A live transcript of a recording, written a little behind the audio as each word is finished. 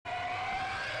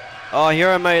Oh,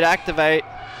 hero mode activate.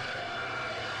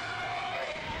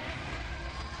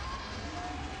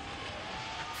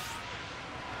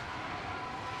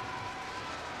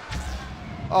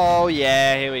 Oh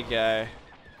yeah, here we go.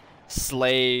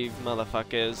 Slave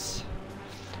motherfuckers.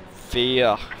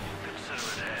 Fear.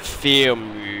 Fear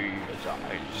me as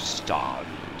I stand.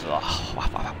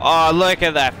 Oh, look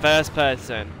at that first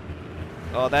person.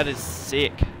 Oh, that is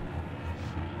sick.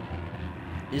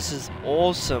 This is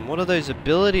awesome. What are those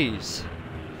abilities?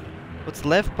 What's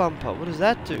left bumper? What does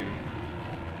that do?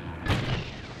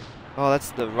 Oh,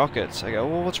 that's the rockets. Okay,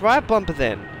 well, what's right bumper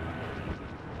then?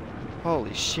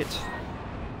 Holy shit.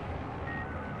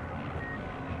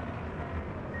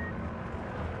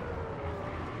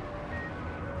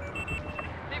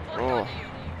 Oh.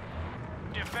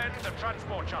 Defend the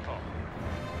transport shuttle.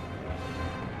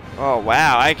 Oh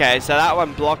wow, okay, so that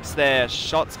one blocks their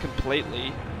shots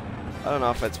completely. I don't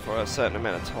know if it's for a certain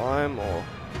amount of time or...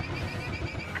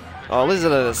 Oh,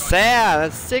 listen to the sound,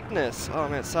 that's sickness. Oh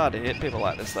man, it's hard to hit people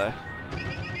like this though.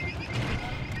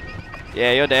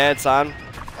 Yeah, you're dead, son.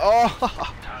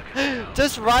 Oh,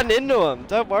 just run into him.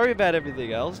 Don't worry about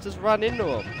everything else, just run into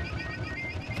him.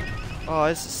 Oh,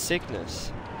 this is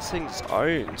sickness. This thing just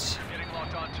owns.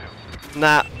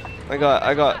 Nah, I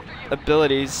got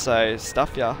abilities, so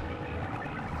stuff ya.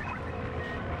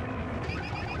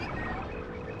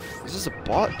 Is this a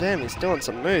bot? Damn, he's doing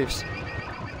some moves.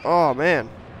 Oh man.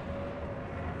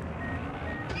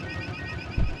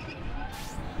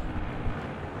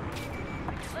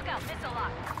 Look out, missile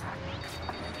lock.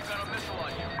 You got a missile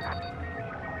on you.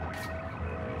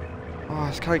 Oh, I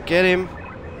just can't get him.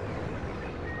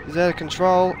 He's out of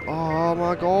control. Oh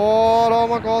my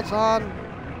god, son.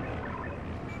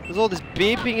 There's all this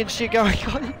beeping and shit going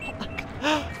on.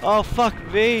 Oh, fuck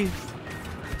me.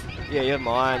 Yeah, you're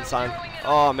mine, son.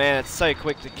 Oh man, it's so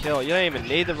quick to kill. You don't even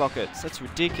need the rockets. That's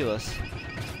ridiculous. Shake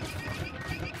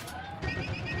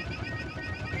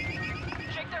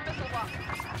their missile lock.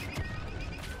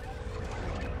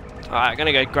 Alright,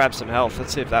 gonna go grab some health.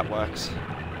 Let's see if that works.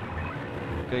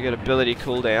 Gonna get ability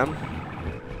cooldown.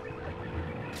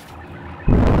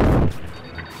 Look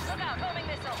out, homing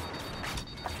missile.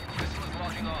 Missile is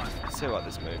locking on. Let's see what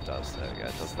this move does. There we go,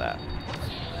 it does that.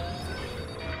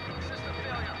 System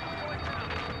failure. Going down.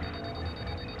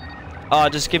 Oh,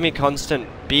 just give me constant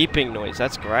beeping noise.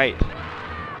 That's great.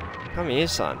 Come here,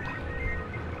 son.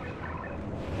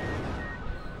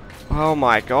 Oh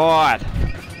my god.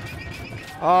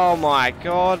 Oh my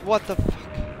god. What the fuck?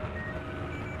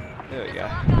 There we go.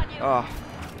 Oh.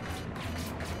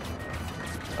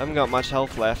 I haven't got much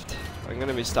health left. I'm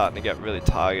gonna be starting to get really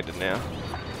targeted now.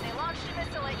 They launched a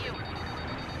missile at you.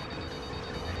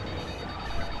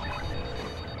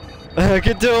 I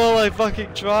can do all I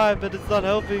fucking try, but it's not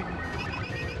helping.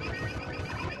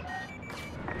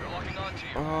 They're locking on to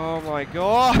you. Oh my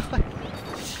god.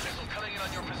 Missile coming in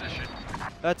on your position.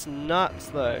 That's nuts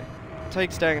though. It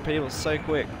takes down people so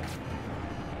quick.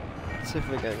 Let's see if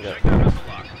we can go. Check that missile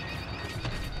lock.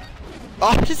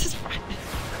 Oh, this is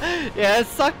yeah,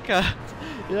 sucker.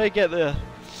 You don't get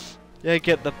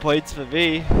the points for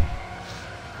me.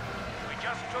 We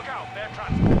just took out their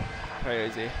transport.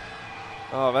 Crazy.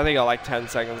 Oh, I've only got like 10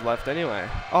 seconds left anyway.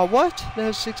 Oh, what?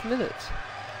 There's 6 minutes.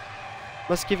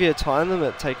 Must give you a time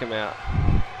limit to take them out.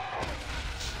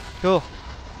 Cool.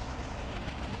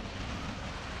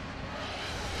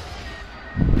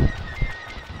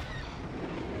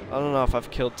 I don't know if I've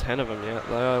killed 10 of them yet,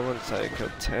 though. I wouldn't say I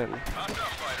killed 10. Contact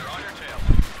fighter on your tail.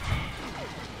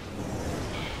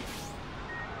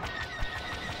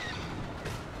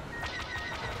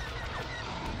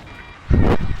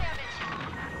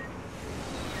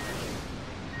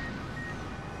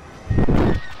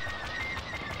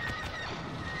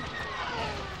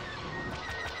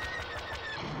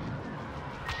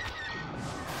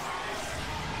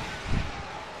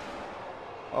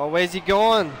 Oh, where's he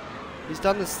gone? He's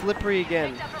done the slippery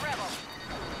again. Picked up a rebel.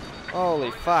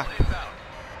 Holy fuck.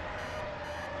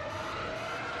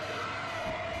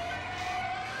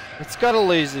 It's gotta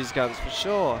lose these guns for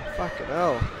sure. Fucking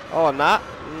hell. Oh, nah.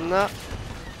 Nah.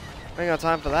 I ain't got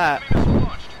time for that. Missile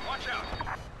launched. Watch out.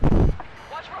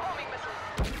 Watch for homing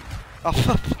missiles. Oh,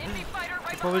 fuck. Enemy fighter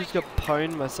right Probably behind just got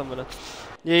pwned by someone.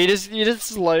 Yeah, you just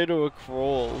slow to a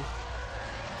crawl. you.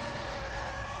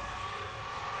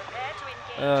 Prepare to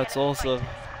engage Oh, it's enemy awesome.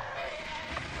 fighters.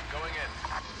 Going in.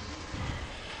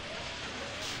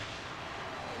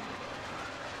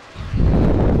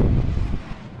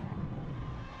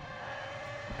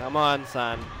 Come on,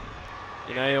 son.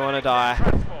 You know you want to die.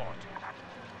 Transport.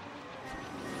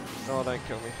 Oh, don't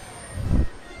kill me.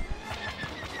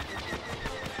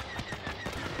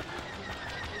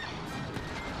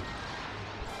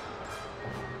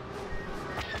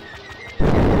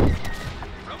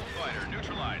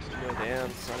 down,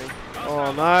 Sonny.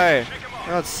 Oh no! I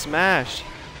got smashed.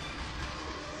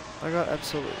 I got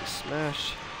absolutely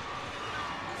smashed.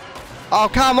 Oh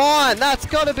come on! That was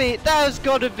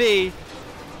gotta be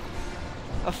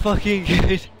a fucking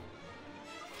good.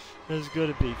 There's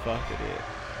gotta be fucking it.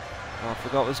 Oh, I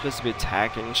forgot we're supposed to be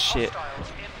attacking shit.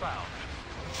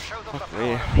 Fuck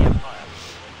me.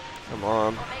 Come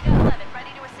on. Omega 11, ready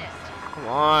to assist. Come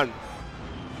on.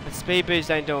 The speed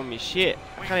boost ain't doing me shit.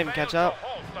 I can't even catch up.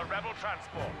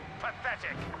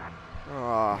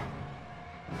 Oh.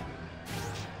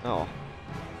 Oh.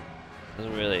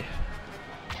 Doesn't really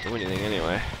do anything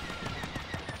anyway.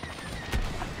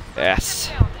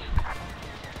 Yes.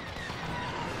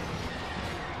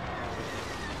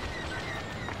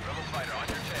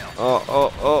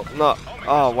 Oh, no.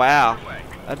 Oh, wow.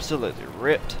 Absolutely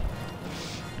ripped.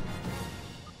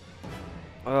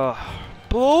 Oh.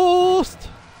 Boost!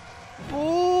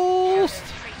 Boost!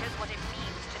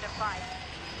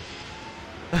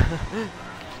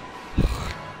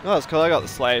 Oh, that's cool. I got the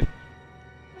slave.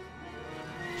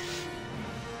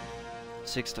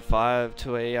 6 to 5,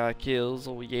 2 AR kills.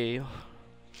 Oh, yeah.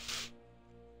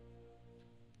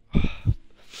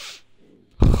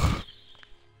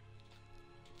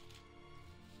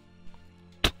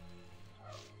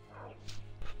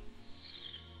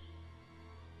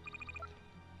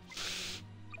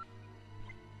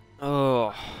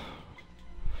 Oh.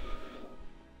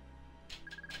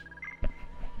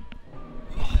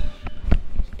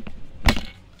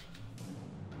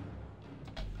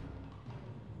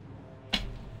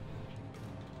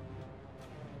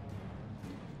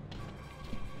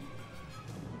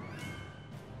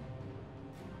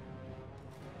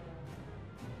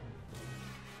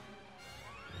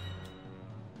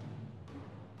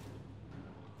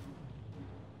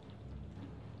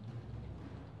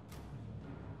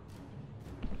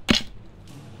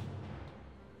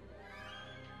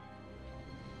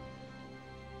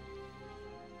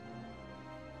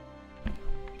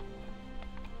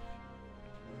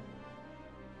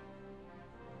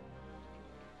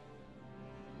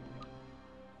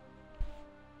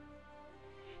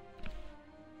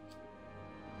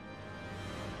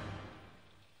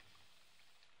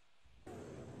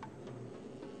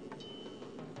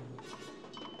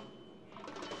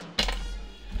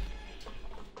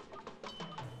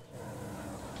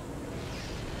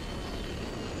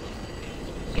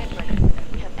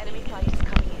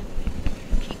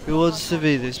 Who wants to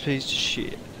be this piece of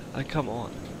shit? Oh, come on.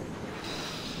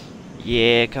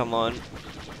 Yeah, come on.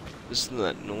 Listen to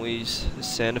that noise. The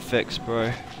sound effects,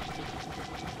 bro.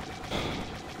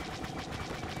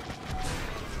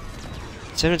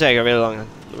 It's gonna take a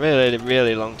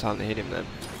really long time to hit him then.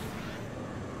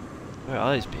 Where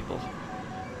are these people?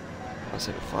 I can't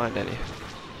seem to find any.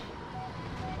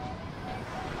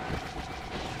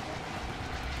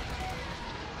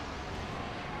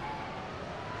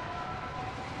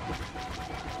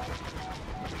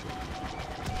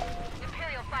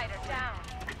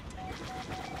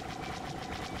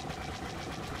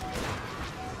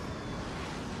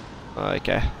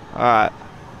 Okay, alright.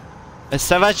 It's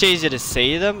so much easier to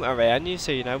see them around you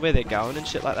so you know where they're going and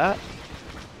shit like that.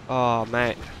 Oh,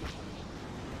 mate.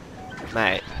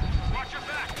 Mate.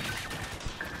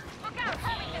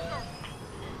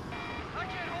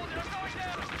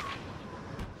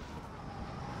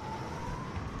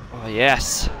 Oh,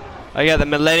 yes. I got the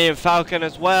Millenium Falcon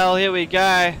as well. Here we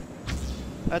go.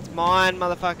 That's mine,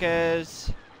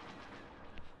 motherfuckers.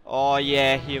 Oh,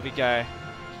 yeah, here we go.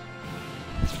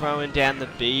 Throwing down the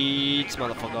beads,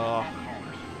 motherfucker.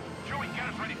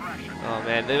 Oh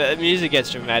man, the music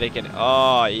gets dramatic and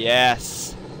oh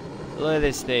yes. Look at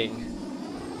this thing.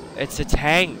 It's a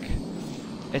tank.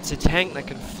 It's a tank that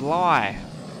can fly.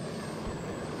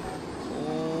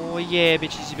 Oh yeah,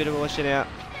 bitches, you better watch it out.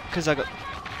 Cause I got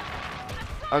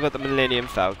the Millenium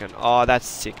Falcon. Oh, that's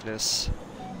sickness.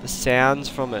 The sounds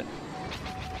from it.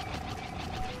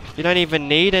 You don't even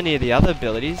need any of the other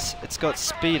abilities. It's got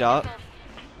speed up.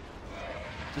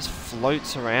 Just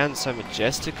floats around so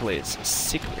majestically, it's some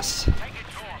sickness.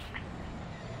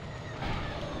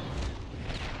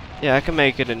 Yeah, I can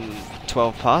make it in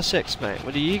 12 parsecs, mate.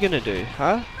 What are you gonna do,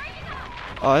 huh?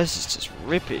 Oh, this is just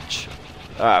rippage.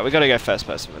 Alright, we gotta go first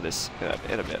person with this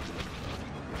in a bit.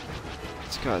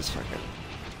 This guy's fucking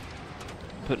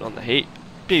putting on the heat.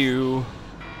 Pew!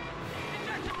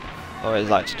 Always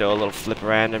like to do a little flip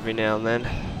around every now and then.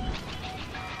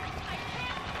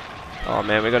 Oh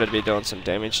man, we gotta be doing some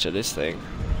damage to this thing.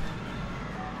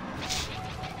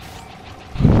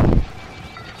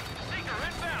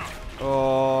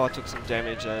 Oh, I took some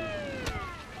damage then.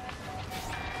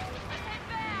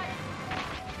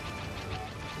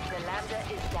 The lambda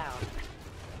is down.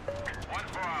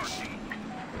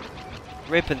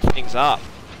 ripping things up.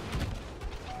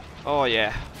 Oh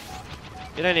yeah.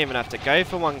 You don't even have to go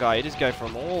for one guy, you just go for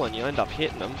them all and you end up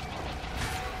hitting them.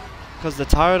 Because the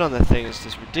turret on the thing is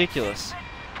just ridiculous.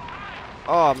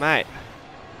 Oh mate.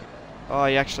 Oh,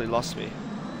 you actually lost me.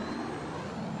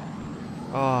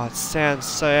 Oh, it sounds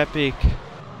so epic.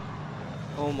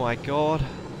 Oh my god.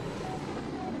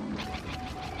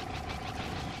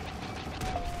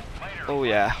 Oh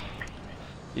yeah.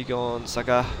 You gone,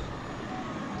 sucker.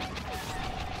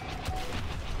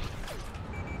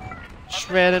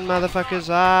 Shredding motherfuckers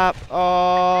up.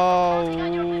 Oh.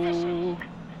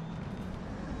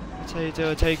 That's how you do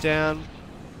a takedown.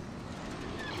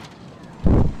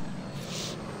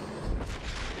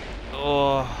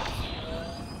 Oh.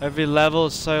 Every level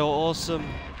is so awesome.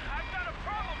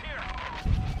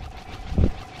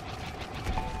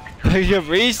 You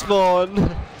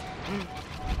respawn.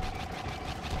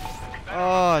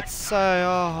 Oh, it's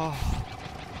so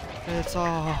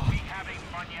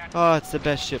it's the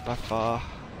best shit by far.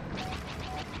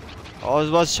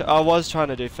 I was trying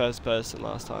to do first person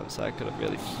last time, so that could have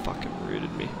really fucking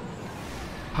rooted me.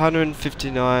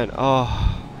 159.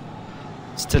 Oh,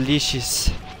 it's delicious.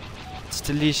 It's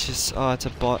delicious. Oh, it's a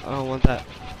bot. I don't want that.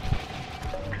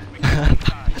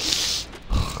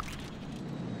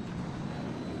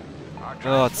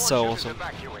 Oh, it's so awesome.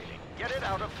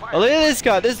 Oh, look at this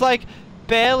guy. There's like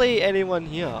barely anyone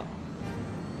here.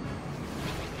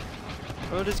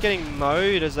 We're just getting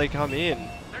mowed as they come in.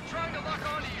 They're trying to lock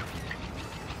onto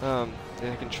you.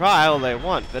 They can try all they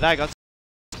want, but I got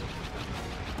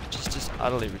just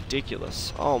utterly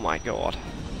ridiculous. Oh my god.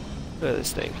 Look at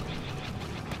this thing.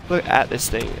 Look at this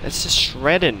thing. It's just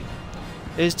shredding.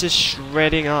 It's just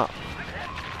shredding up.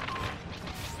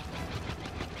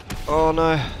 Oh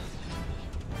no.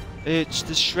 It's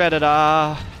the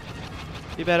shredder.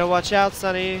 You better watch out,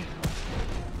 Sonny.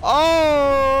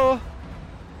 Oh!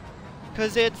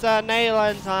 Cause it's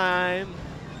nailing time.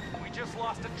 We just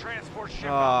lost a transport ship.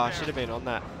 Oh, I should have been on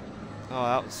that. Oh,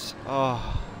 that was.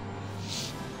 Oh.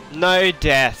 No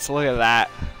deaths. Look at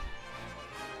that.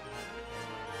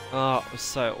 Oh, it was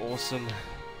so awesome.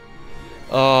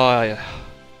 Oh, yeah.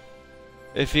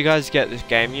 If you guys get this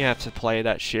game, you have to play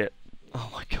that shit. Oh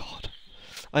my god.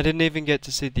 I didn't even get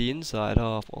to see the inside.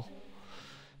 Oh, well.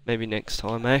 Maybe next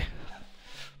time, eh?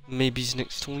 Maybe's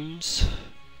next times.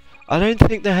 I don't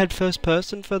think they had first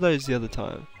person for those the other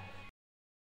time.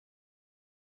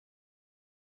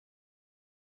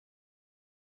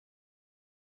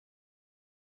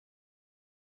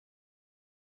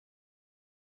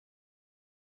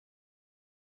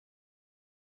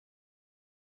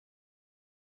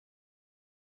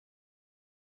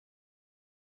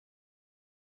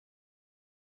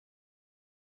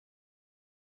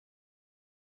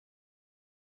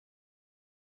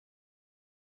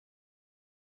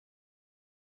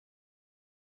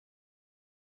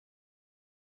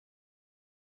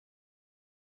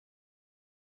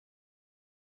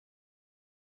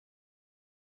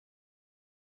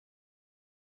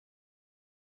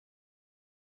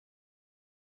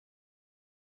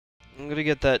 I'm gonna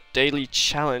get that daily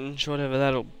challenge, whatever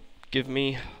that'll give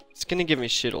me. It's gonna give me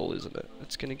shit all, isn't it?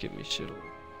 It's gonna give me shit all.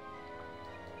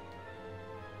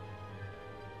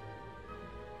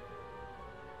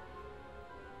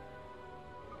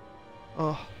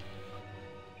 Oh.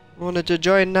 Wanted to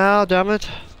join now, damn it.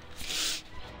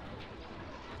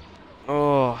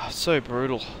 Oh, so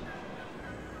brutal.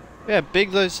 Yeah, big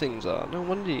those things are. No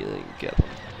wonder you didn't get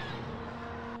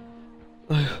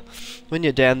them. When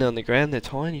you're down there on the ground, they're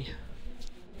tiny.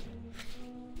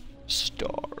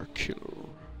 Star killer.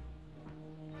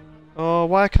 Oh,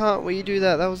 why can't we do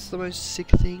that? That was the most sick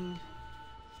thing.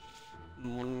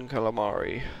 One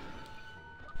calamari.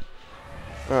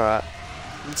 Alright.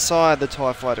 Inside the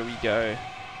TIE fighter we go.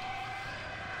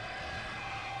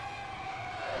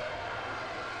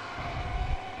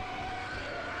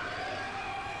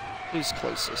 Who's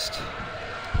closest?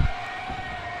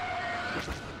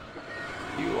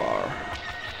 You are.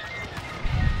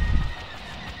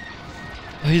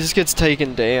 He just gets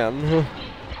taken down.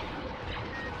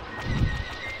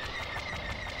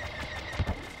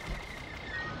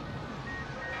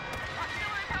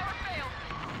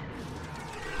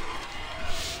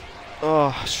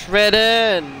 Oh,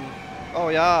 shredding! Oh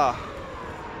yeah.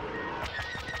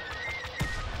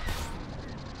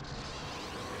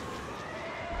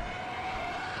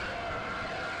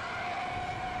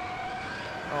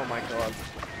 Oh my god.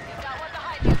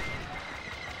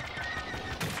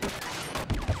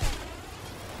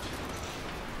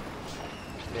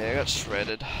 Yeah, I got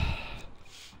shredded.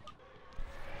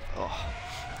 Oh,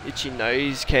 itchy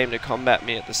nose came to combat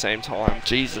me at the same time.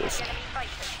 Jesus.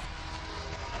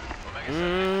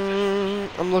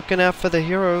 I'm looking out for the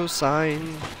hero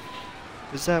sign.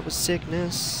 Is that with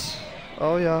sickness?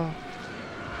 Oh yeah.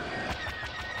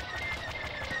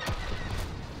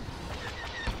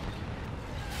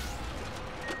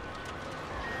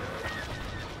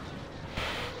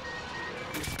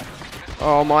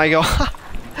 Oh my god.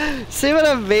 See what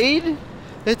I mean?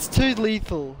 It's too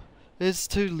lethal. It's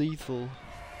too lethal.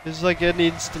 It's like an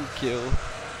instant kill.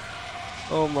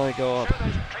 Oh my god. Show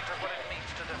those traitors what it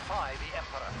means to defy the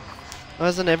Emperor. Why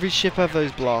doesn't every ship have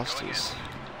those blasters?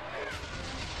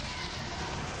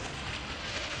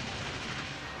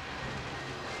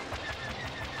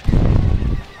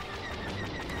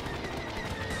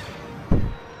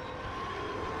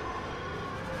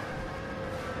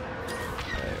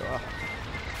 There you are.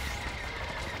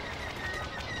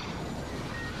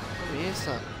 Come here,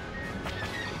 son.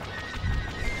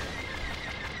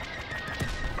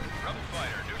 Rebel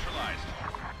fighter neutralized.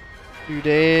 You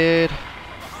dead.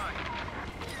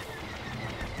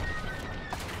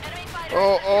 Enemy fighter.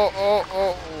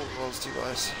 Oh, that was too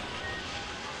close.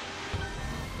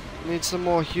 Need some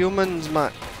more humans,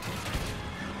 mate.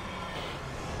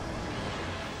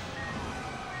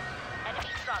 Enemy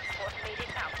transport made it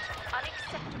out.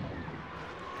 Unacceptable.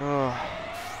 Oh,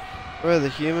 where are the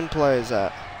human players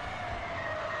at?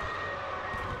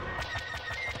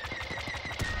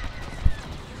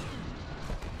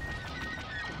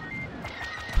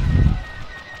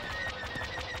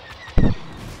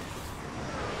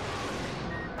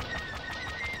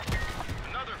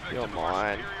 Another You're victim of our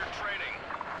mine. superior training.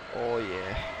 Oh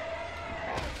yeah.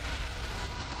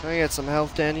 Can I get some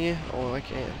health down here? Oh, I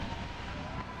can.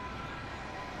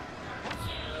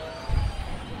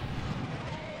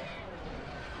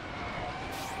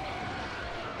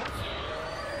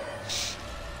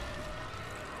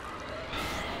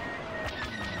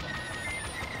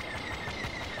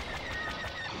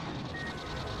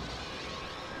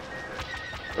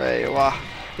 There you are.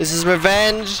 This is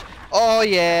revenge. Oh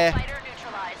yeah.